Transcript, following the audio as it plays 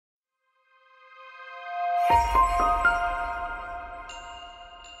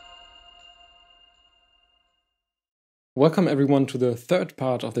Welcome everyone to the third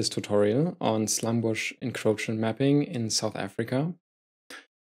part of this tutorial on Slangbos encroachment mapping in South Africa.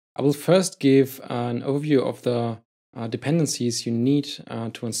 I will first give an overview of the dependencies you need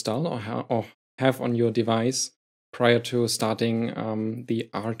to install or have on your device prior to starting the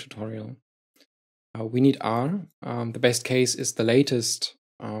R tutorial. We need R. The best case is the latest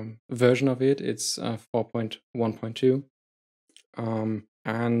version of it. It's 4.1.2.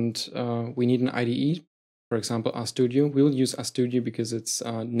 And we need an IDE. For example, RStudio. We will use RStudio because it's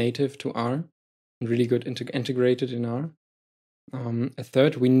native to R and really good integrated in R. A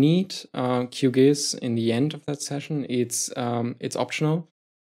third, we need QGIS in the end of that session. It's optional,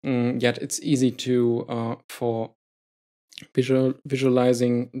 yet it's easy to for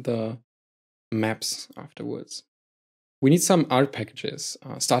visualizing the maps afterwards. We need some R packages,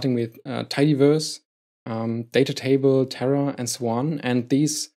 starting with tidyverse, data table, Terra, and so on, and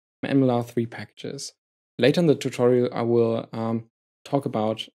these MLR3 packages. Later in the tutorial, I will talk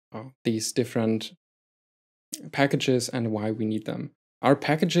about these different packages and why we need them. Our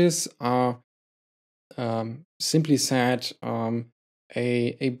packages are, simply said,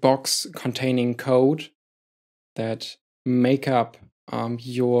 a box containing code that make up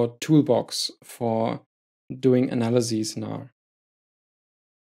your toolbox for doing analyses in R.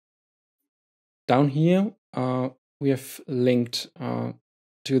 Down here, we have linked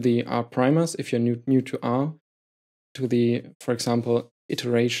to the R primers, if you're new to R, to the, for example,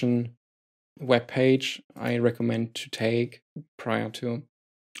 iteration web page I recommend to take prior to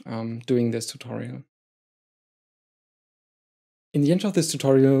doing this tutorial. In the end of this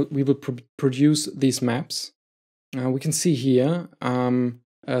tutorial, we will produce these maps. We can see here a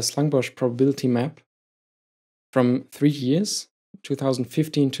Slangbos probability map from 3 years,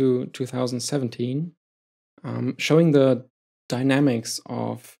 2015 to 2017, showing the dynamics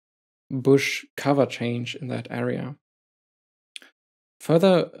of bush cover change in that area.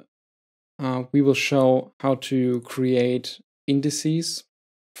 Further, we will show how to create indices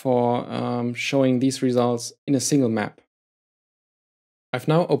for showing these results in a single map. I've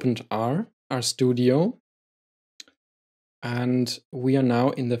now opened RStudio, and we are now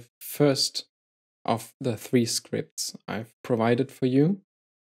in the first of the 3 scripts I've provided for you.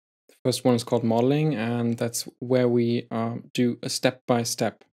 The first one is called modeling, and that's where we do a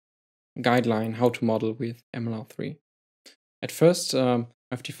step-by-step guideline how to model with MLR3. At first,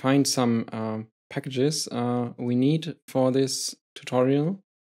 I've defined some packages we need for this tutorial,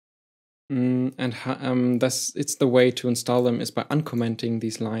 and it's the way to install them is by uncommenting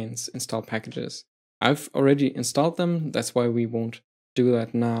these lines, install packages. I've already installed them, that's why we won't do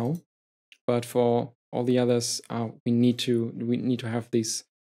that now. But for all the others, we need to have these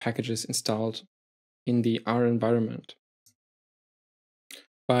packages installed in the R environment.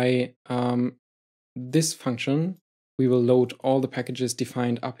 By this function, we will load all the packages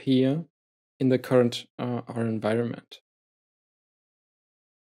defined up here in the current R environment.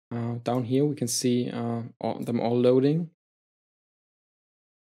 Down here, we can see them all loading.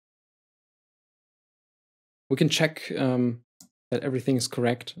 We can check that everything is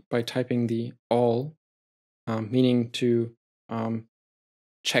correct by typing the all, meaning to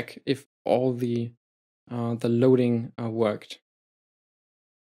check if all the loading worked.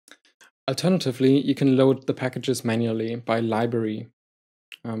 Alternatively, you can load the packages manually by library,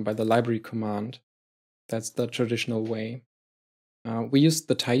 by the library command. That's the traditional way. We use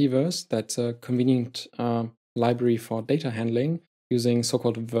the tidyverse, that's a convenient library for data handling using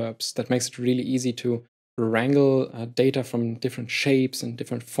so-called verbs. That makes it really easy to wrangle data from different shapes and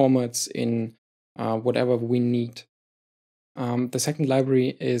different formats in whatever we need. The second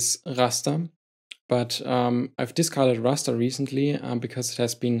library is raster, but I've discarded raster recently because it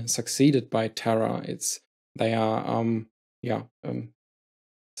has been succeeded by Terra. They are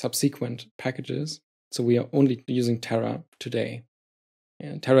subsequent packages, so we are only using Terra today.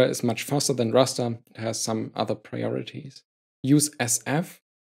 And Terra is much faster than raster. It has some other priorities. Use SF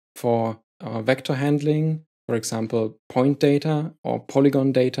for vector handling, for example, point data or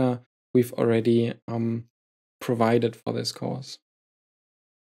polygon data. We've already provided for this course.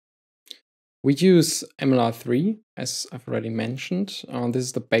 We use MLR3, as I've already mentioned. This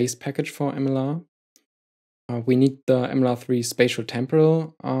is the base package for MLR. We need the MLR3 spatial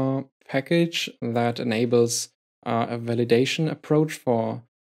temporal package that enables a validation approach for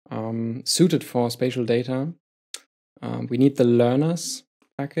suited for spatial data. We need the learners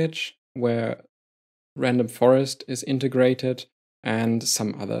package where random forest is integrated and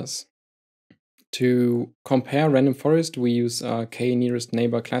some others. To compare random forest, we use k nearest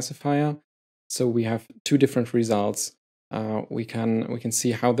neighbor classifier. So we have two different results. We can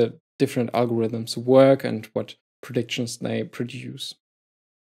see how the different algorithms work and what predictions they produce.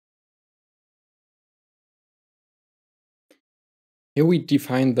 Here we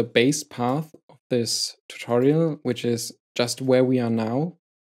define the base path of this tutorial, which is just where we are now.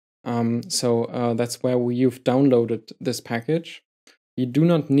 That's where you've downloaded this package. You do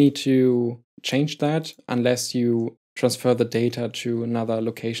not need to change that unless you transfer the data to another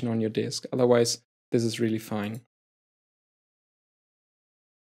location on your disk. Otherwise, this is really fine.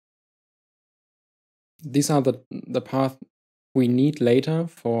 These are the path we need later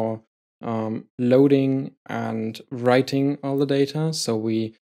for loading and writing all the data. So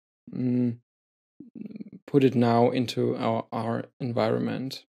we put it now into our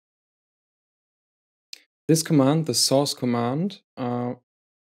environment. This command, the source command,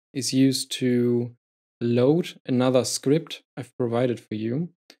 is used to load another script I've provided for you.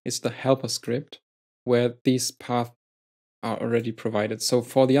 It's the helper script where these paths are already provided. So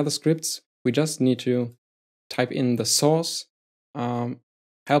for the other scripts, we just need to type in the source,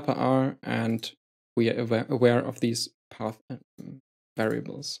 helper R, and we are aware of these path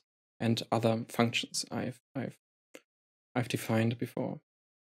variables and other functions I've defined before.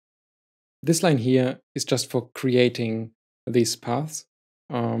 This line here is just for creating these paths.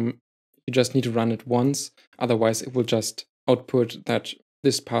 You just need to run it once, otherwise it will just output that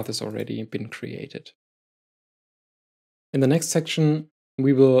this path has already been created. In the next section,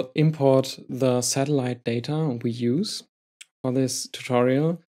 we will import the satellite data we use for this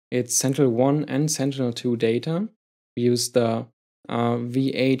tutorial. It's Sentinel-1 and Sentinel-2 data. We use the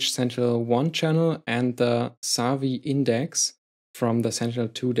VH Sentinel-1 channel and the SAVI index from the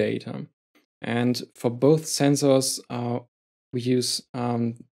Sentinel-2 data. And for both sensors, we use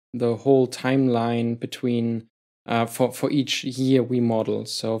the whole timeline between for each year we model.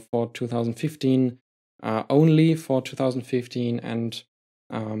 So for 2015, only for 2015, and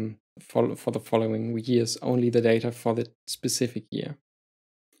for the following years, only the data for the specific year.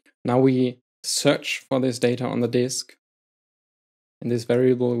 Now we search for this data on the disk. In this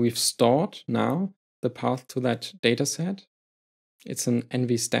variable, we've stored now the path to that data set. It's an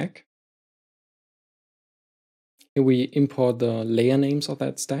NV stack. Here we import the layer names of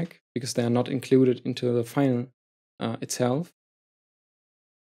that stack because they are not included into the file itself.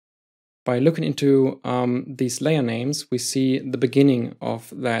 By looking into these layer names, we see the beginning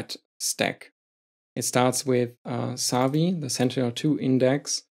of that stack. It starts with SAVI, the Sentinel-2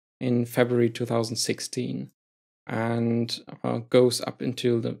 index, in February 2016, and goes up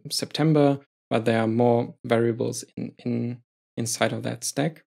until September, but there are more variables inside of that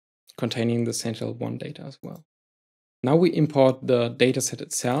stack containing the Sentinel-1 data as well. Now we import the dataset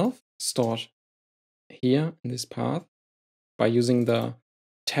itself, stored here in this path, by using the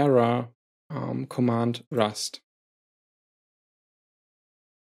Terra command Rust.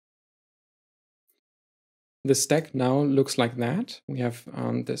 The stack now looks like that. We have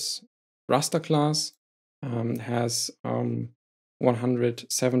this raster class, has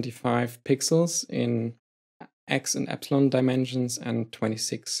 175 pixels in X and epsilon dimensions and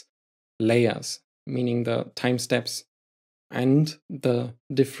 26 layers, meaning the time steps and the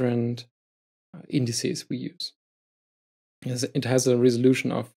different indices we use. It has a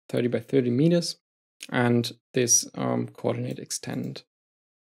resolution of 30 by 30 meters and this coordinate extent.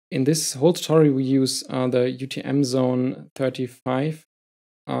 In this whole tutorial, we use the UTM zone 35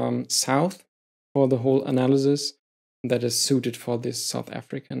 south for the whole analysis that is suited for this South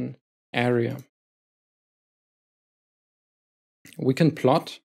African area. We can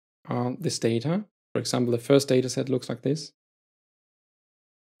plot this data. For example, the first data set looks like this.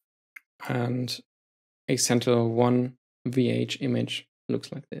 And a Sentinel-1 VH image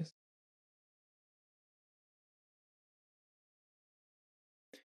looks like this.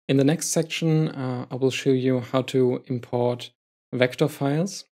 In the next section, I will show you how to import vector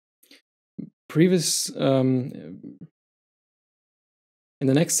files. In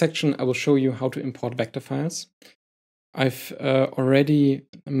the next section, I will show you how to import vector files. I've already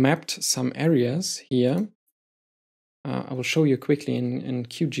mapped some areas here. I will show you quickly in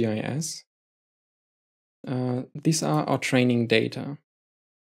QGIS. These are our training data.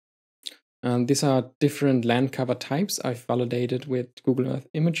 These are different land cover types I've validated with Google Earth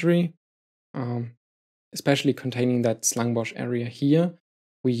imagery, especially containing that Slangbos area here.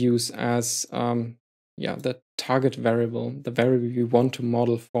 We use as the target variable, the variable we want to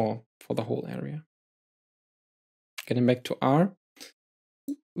model for the whole area. Getting back to R,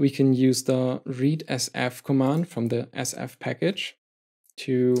 we can use the read SF command from the SF package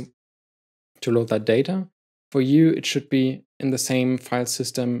to load that data. For you, it should be in the same file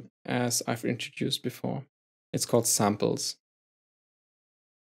system as I've introduced before. It's called samples.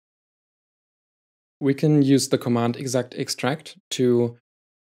 We can use the command exact extract to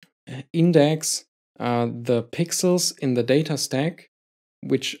index the pixels in the data stack,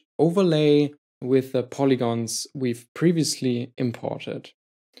 which overlay with the polygons we've previously imported.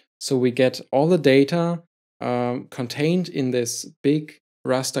 So we get all the data contained in this big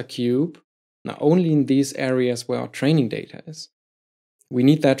raster cube, not only in these areas where our training data is. We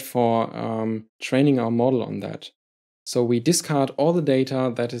need that for training our model on that. So we discard all the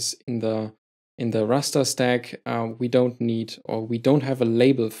data that is in the raster stack we don't need or we don't have a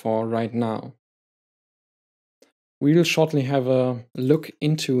label for right now. We will shortly have a look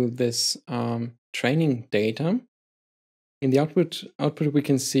into this training data. In the output we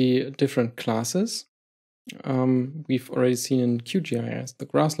can see different classes. We've already seen in QGIS the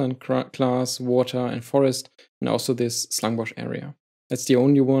grassland class, water and forest, and also this Slangbos area. That's the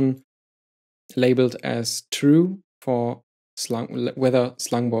only one labeled as true for whether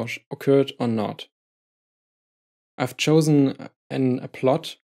Slangbos occurred or not. I've chosen a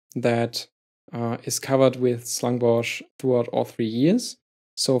plot that is covered with Slangbos throughout all 3 years.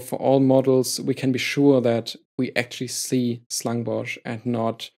 So for all models, we can be sure that we actually see Slangbos and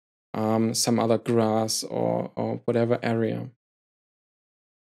not some other grass or whatever area.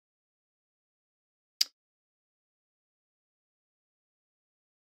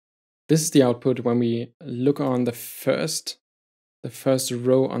 This is the output when we look on the first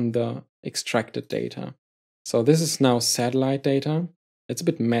row on the extracted data. So this is now satellite data. It's a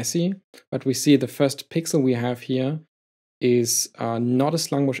bit messy, but we see the first pixel we have here is not a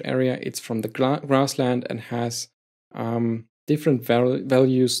Slangbos area. It's from the grassland and has different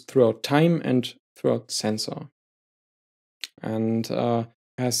values throughout time and throughout sensor. And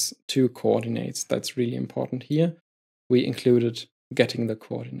has 2 coordinates. That's really important here. We included getting the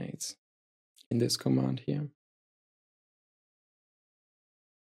coordinates in this command here.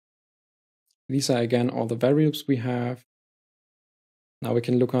 These are again all the variables we have. Now we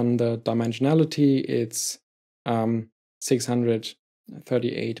can look on the dimensionality. It's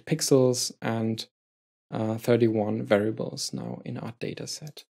 638 pixels and 31 variables now in our data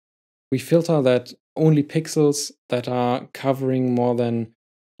set. We filter that only pixels that are covering more than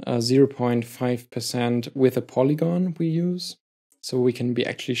 0.5% with a polygon we use. So we can be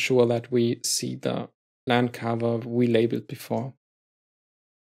actually sure that we see the land cover we labeled before.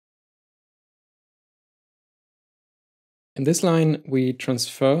 In this line, we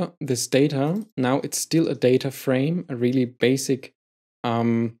transfer this data. Now it's still a data frame, a really basic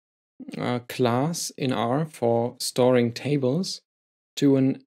class in R for storing tables, to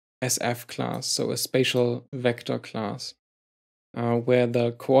an SF class, so a spatial vector class, where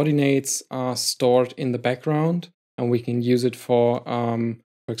the coordinates are stored in the background, and we can use it for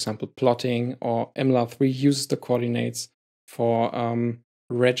example, plotting, or MLR3 uses the coordinates for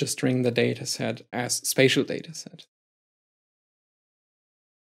registering the dataset as spatial dataset.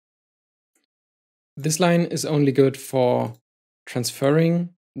 This line is only good for transferring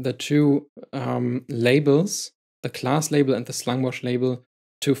the 2 labels, the class label and the Slangbos label,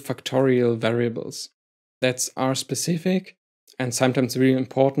 to factorial variables. That's R specific and sometimes really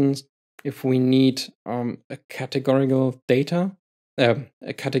important if we need a categorical data,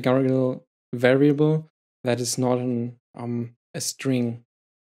 a categorical variable that is not a string.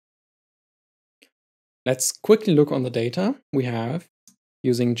 Let's quickly look on the data we have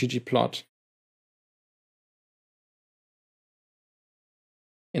using ggplot.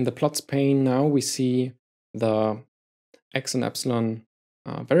 In the plots pane now we see the x and epsilon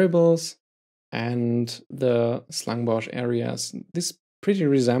variables and the Slangbos areas. This pretty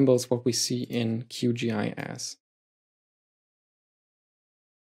resembles what we see in QGIS.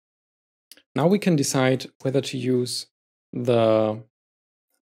 Now we can decide whether to use the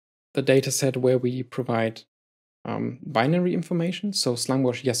dataset where we provide binary information, so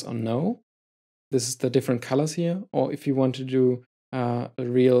Slangbos yes or no. This is the different colors here, or if you want to do a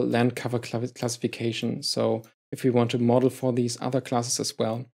real land cover classification. So if we want to model for these other classes as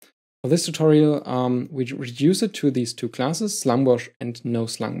well. For this tutorial, we reduce it to these 2 classes, Slangbos and no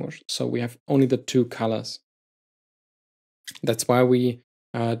Slangbos. So we have only the 2 colors. That's why we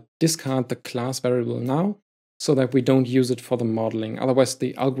discard the class variable now, so that we don't use it for the modeling. Otherwise,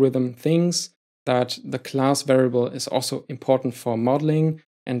 the algorithm thinks that the class variable is also important for modeling,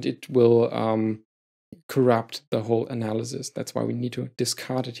 and it will corrupt the whole analysis. That's why we need to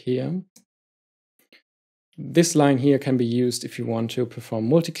discard it here. This line here can be used if you want to perform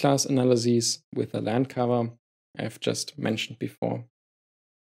multi-class analyses with the land cover I've just mentioned before.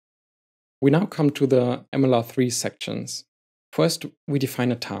 We now come to the MLR3 sections. First, we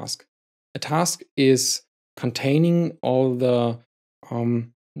define a task. A task is containing all the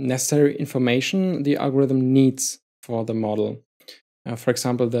necessary information the algorithm needs for the model. For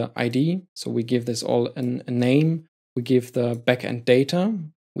example, the ID. So we give this all a name. We give the backend data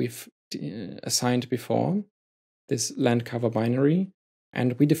we've assigned before, this land cover binary,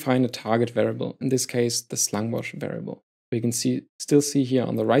 and we define a target variable, in this case, the Slangbos variable. We can still see here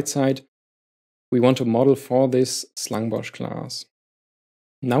on the right side, we want to model for this Slangbos class.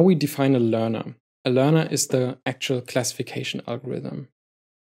 Now we define a learner. A learner is the actual classification algorithm.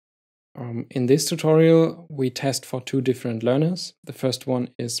 In this tutorial, we test for two different learners. The first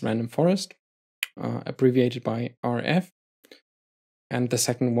one is random forest, abbreviated by RF. And the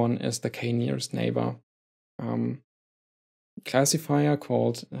second one is the k-nearest neighbor classifier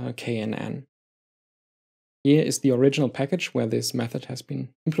called KNN. Here is the original package where this method has been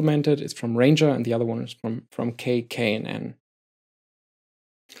implemented. It's from Ranger, and the other one is from KNN.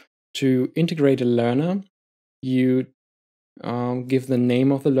 To integrate a learner, you give the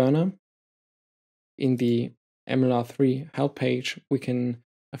name of the learner. In the MLR3 help page, we can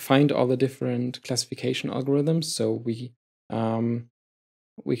find all the different classification algorithms. So we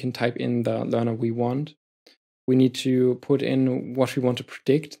can type in the learner we want. We need to put in what we want to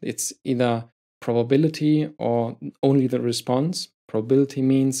predict. It's either probability or only the response. Probability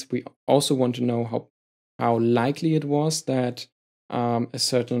means we also want to know how likely it was that a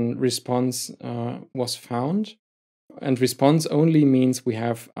certain response was found. And response only means we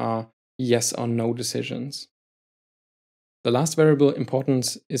have yes or no decisions. The last variable,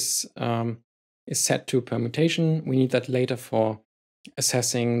 importance, is set to permutation. We need that later for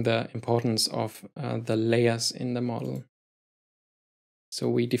assessing the importance of the layers in the model. So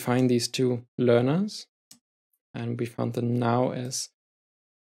we define these two learners, and we found them now as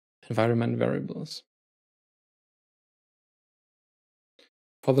environment variables.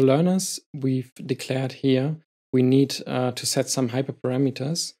 For the learners, we've declared here we need to set some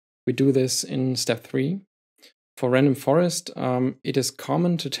hyperparameters. We do this in step 3. For random forest, it is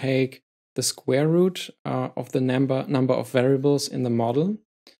common to take the square root of the number of variables in the model.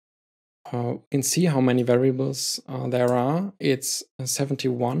 You can see how many variables there are. It's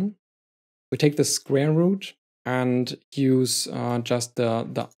 71. We take the square root and use just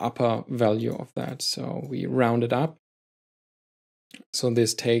the upper value of that. So we round it up. So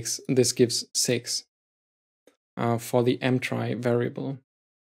this gives 6 for the mtry variable.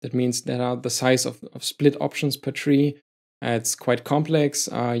 That means there are the size of split options per tree. It's quite complex.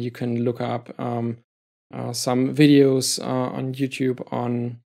 You can look up some videos on YouTube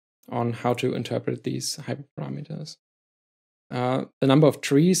on how to interpret these hyperparameters. The number of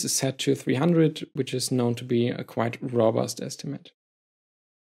trees is set to 300, which is known to be a quite robust estimate.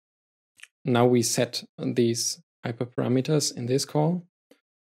 Now we set these hyperparameters in this call,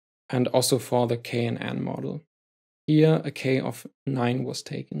 and also for the KNN model. Here, a k of 9 was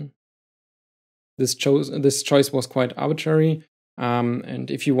taken. This choice was quite arbitrary, and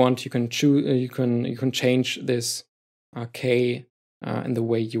if you want, you can choose. You can change this k in the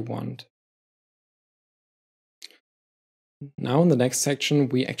way you want. Now, in the next section,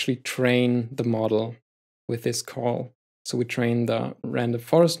 we actually train the model with this call. So we train the random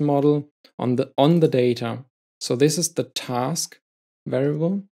forest model on the data. So this is the task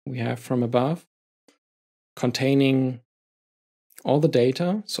variable we have from above, containing all the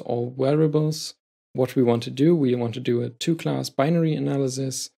data, so all variables. What we want to do a 2-class binary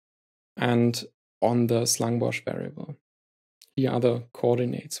analysis, and on the Slangbos variable. Here are the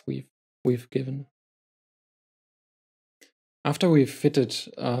coordinates we've given. After we've fitted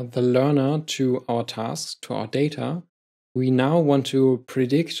the learner to our tasks, to our data, we now want to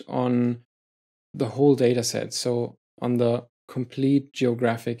predict on the whole data set, so on the complete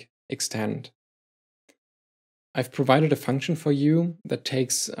geographic extent. I've provided a function for you that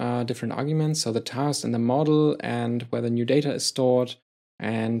takes different arguments, so the task and the model and where the new data is stored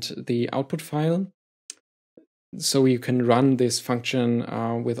and the output file. So you can run this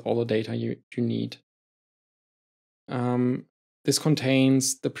function with all the data you need. This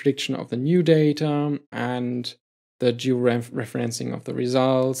contains the prediction of the new data and the georeferencing of the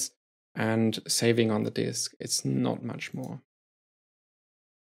results and saving on the disk. It's not much more.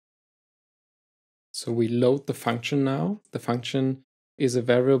 So we load the function now. The function is a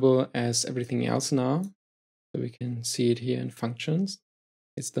variable as everything else now. So we can see it here in functions.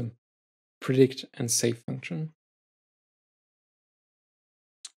 It's the predict and save function.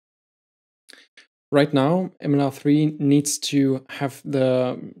 Right now, MLR3 needs to have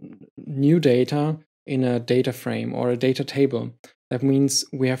the new data in a data frame or a data table. That means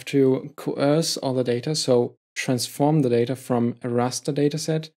we have to coerce all the data, so transform the data from a raster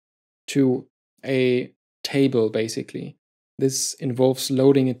dataset to a table, basically. This involves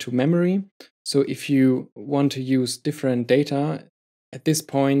loading it to memory. So if you want to use different data, at this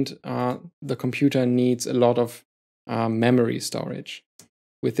point, the computer needs a lot of memory storage.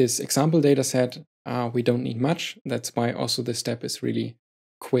 With this example dataset, we don't need much. That's why also this step is really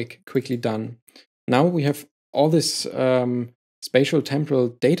quickly done. Now we have all this spatial temporal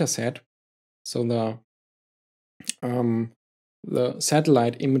dataset. So the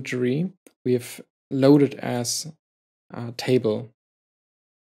satellite imagery we have loaded as a table.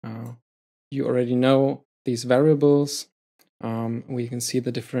 You already know these variables. We can see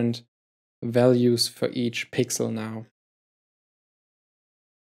the different values for each pixel now.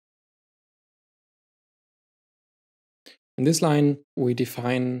 In this line, we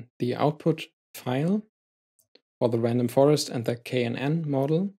define the output file for the random forest and the KNN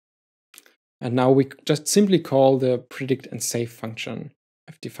model. And now we just simply call the predict and save function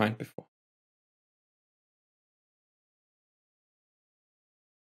I've defined before.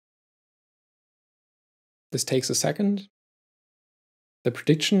 This takes a second. The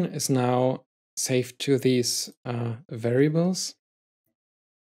prediction is now saved to these variables.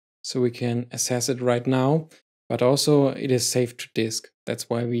 So we can assess it right now, but also it is saved to disk. That's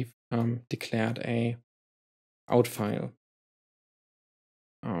why we've declared a out file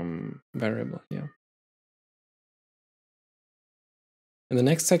variable here. In the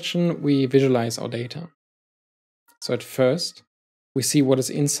next section, we visualize our data. So at first, we see what is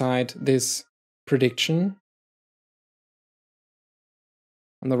inside this prediction.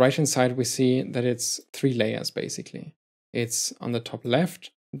 On the right-hand side, we see that it's 3 layers, basically. It's on the top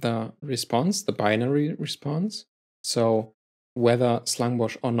left, the response, the binary response. So whether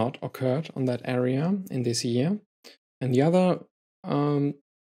Slangbos or not occurred on that area in this year. And the other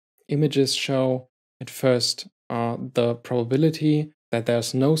images show at first the probability that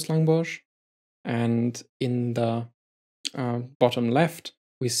there's no Slangbos. And in the bottom left,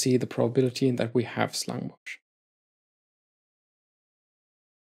 we see the probability that we have Slangbos.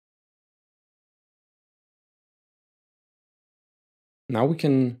 Now we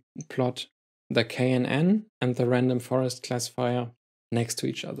can plot the KNN and the random forest classifier next to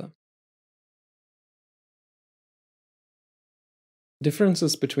each other.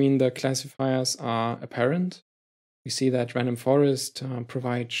 Differences between the classifiers are apparent. We see that random forest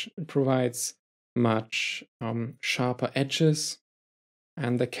provides much sharper edges,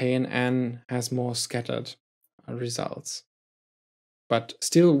 and the KNN has more scattered results. But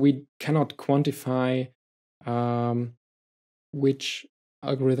still, we cannot quantify which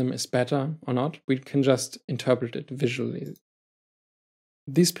algorithm is better or not. We can just interpret it visually.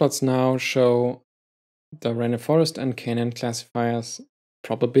 These plots now show the random forest and KNN classifiers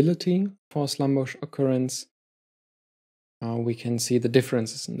probability for Slangbos occurrence. We can see the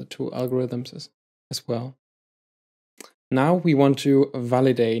differences in the two algorithms as well. Now we want to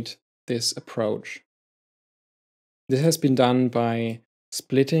validate this approach. This has been done by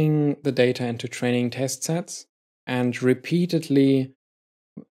splitting the data into training test sets and repeatedly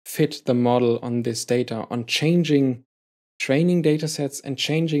fit the model on this data, on changing training data sets and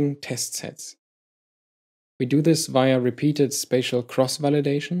changing test sets. We do this via repeated spatial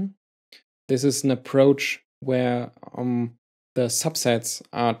cross-validation. This is an approach where the subsets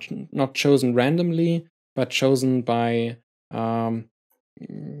are not chosen randomly, but chosen by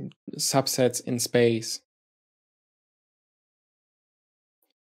subsets in space.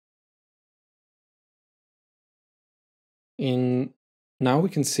 Now we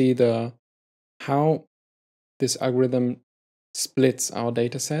can see how this algorithm splits our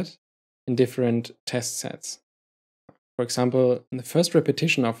dataset in different test sets. For example, in the first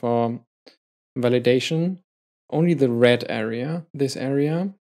repetition of our validation, only the red area, this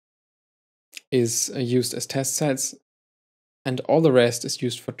area, is used as test sets, and all the rest is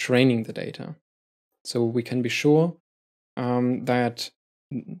used for training the data. So we can be sure that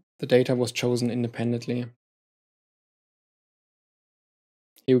the data was chosen independently.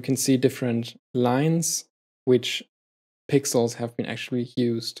 Here we can see different lines, which pixels have been actually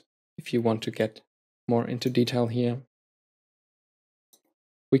used, if you want to get more into detail here.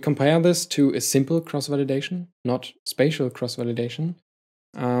 We compare this to a simple cross-validation, not spatial cross-validation,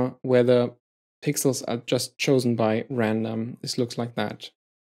 where the pixels are just chosen by random. This looks like that.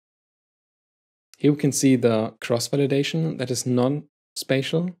 Here we can see the cross-validation that is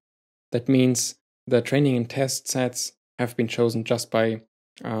non-spatial. That means the training and test sets have been chosen just by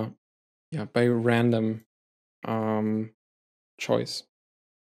random choice.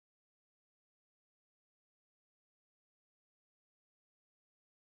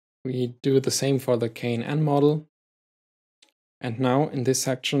 We do the same for the KNN model. And now in this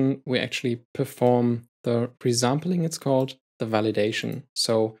section, we actually perform the resampling, it's called, the validation.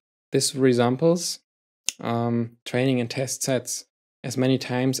 So this resamples training and test sets as many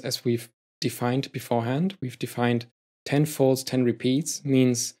times as we've defined beforehand. We've defined 10 folds, 10 repeats,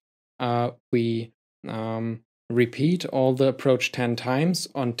 means we repeat all the approach 10 times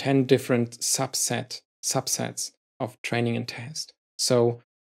on 10 different subsets of training and test. So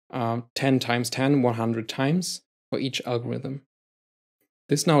 10 times 10, 100 times for each algorithm.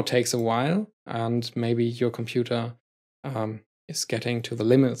 This now takes a while, and maybe your computer is getting to the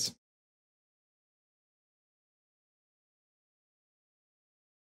limits.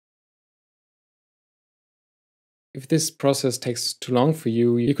 If this process takes too long for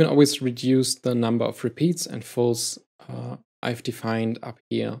you, you can always reduce the number of repeats and folds I've defined up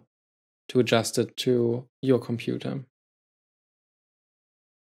here to adjust it to your computer.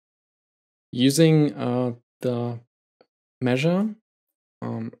 Using the measure,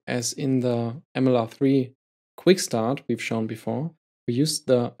 as in the MLR3 quick start we've shown before, we use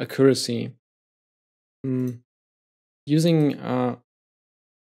the accuracy. Using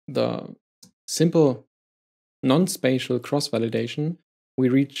the simple non-spatial cross-validation, we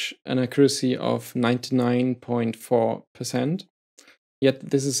reach an accuracy of 99.4%. Yet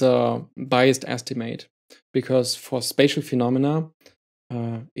this is a biased estimate, because for spatial phenomena,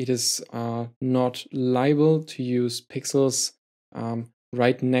 it is not liable to use pixels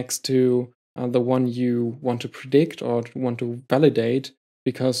right next to the one you want to predict or want to validate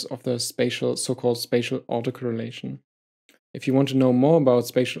because of the spatial, so-called spatial autocorrelation. If you want to know more about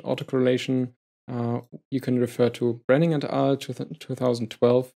spatial autocorrelation, you can refer to Brenning et al.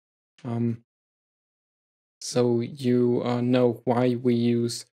 2012. So you know why we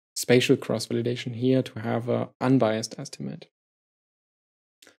use spatial cross-validation here to have an unbiased estimate.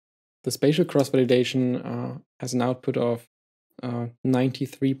 The spatial cross-validation has an output of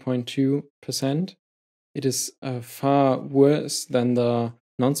 93.2%. It is far worse than the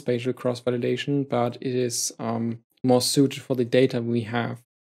non-spatial cross-validation, but it is more suited for the data we have.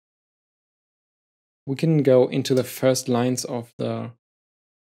 We can go into the first lines of the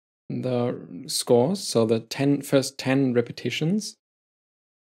scores, so the first 10 repetitions.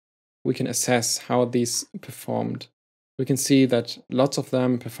 We can assess how these performed. We can see that lots of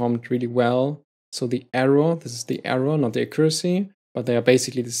them performed really well. So the error, this is the error, not the accuracy, but they are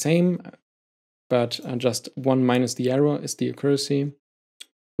basically the same, but just one minus the error is the accuracy.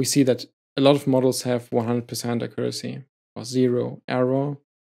 We see that a lot of models have 100% accuracy or zero error,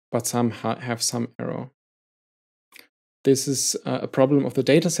 but some have some error. This is a problem of the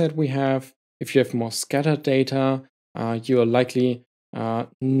dataset we have. If you have more scattered data, you are likely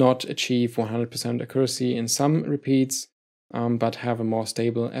not achieve 100% accuracy in some repeats, but have a more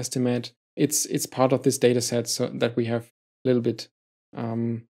stable estimate. It's part of this dataset so that we have a little bit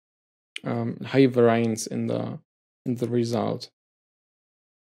high variance in the result.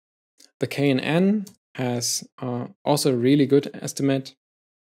 The KNN has also a really good estimate,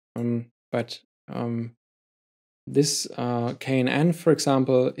 but this KNN, for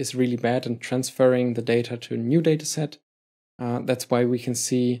example, is really bad in transferring the data to a new dataset. That's why we can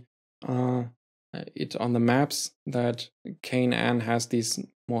see it on the maps that KNN has these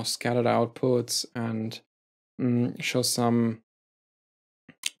more scattered outputs and shows some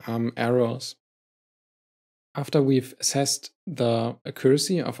errors. After we've assessed the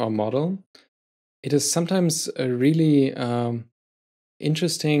accuracy of our model, it is sometimes really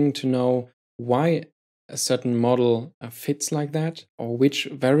interesting to know why a certain model fits like that, or which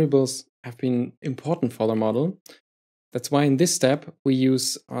variables have been important for the model. That's why in this step, we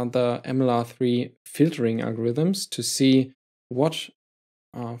use the MLR3 filtering algorithms to see what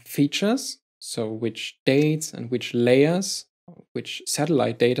features, so which dates and which layers, which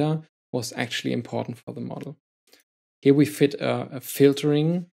satellite data was actually important for the model. Here we fit a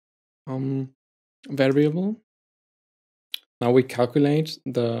filtering variable. Now we calculate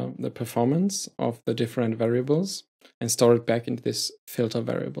the performance of the different variables and store it back into this filter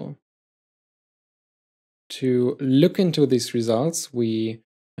variable. To look into these results, we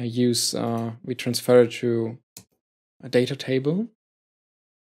transfer it to a data table,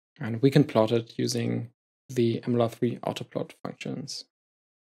 and we can plot it using the MLR3 autoplot functions.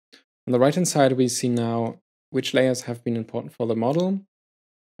 On the right-hand side, we see now which layers have been important for the model.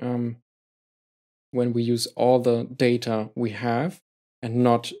 When we use all the data we have and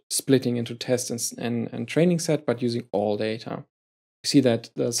not splitting into test and training set, but using all data. We see that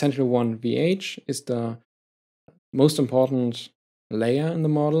the Sentinel 1 VH is the most important layer in the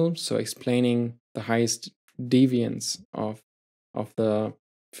model, so explaining the highest deviance of the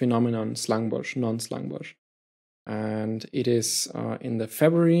phenomenon, Slangbos, non-Slangbos. And it is in the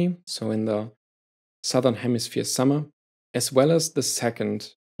February, so in the southern hemisphere summer, as well as the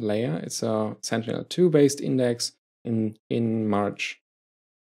second layer. It's a Sentinel-2 based index in March.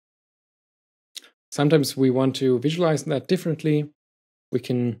 Sometimes we want to visualize that differently. We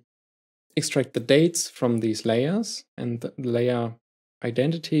can extract the dates from these layers and the layer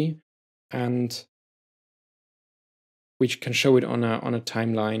identity, and we can show it on a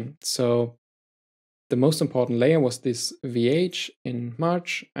timeline. So the most important layer was this VH in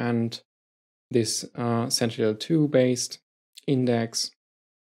March and this Sentinel-2 based index.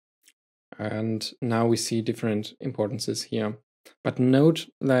 And now we see different importances here. But note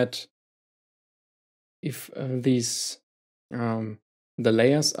that if the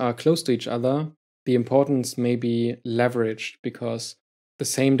layers are close to each other, the importance may be leveraged because the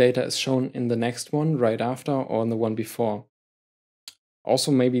same data is shown in the next one right after or in the one before.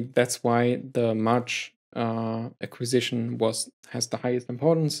 Also, maybe that's why the March acquisition has the highest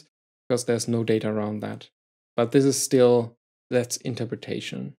importance, because there's no data around that. But this is that's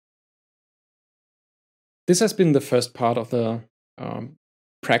interpretation. This has been the first part of the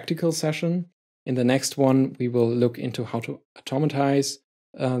practical session. In the next one, we will look into how to automatize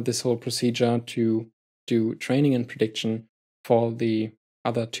this whole procedure to do training and prediction for the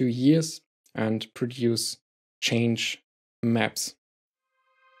other 2 years and produce change maps.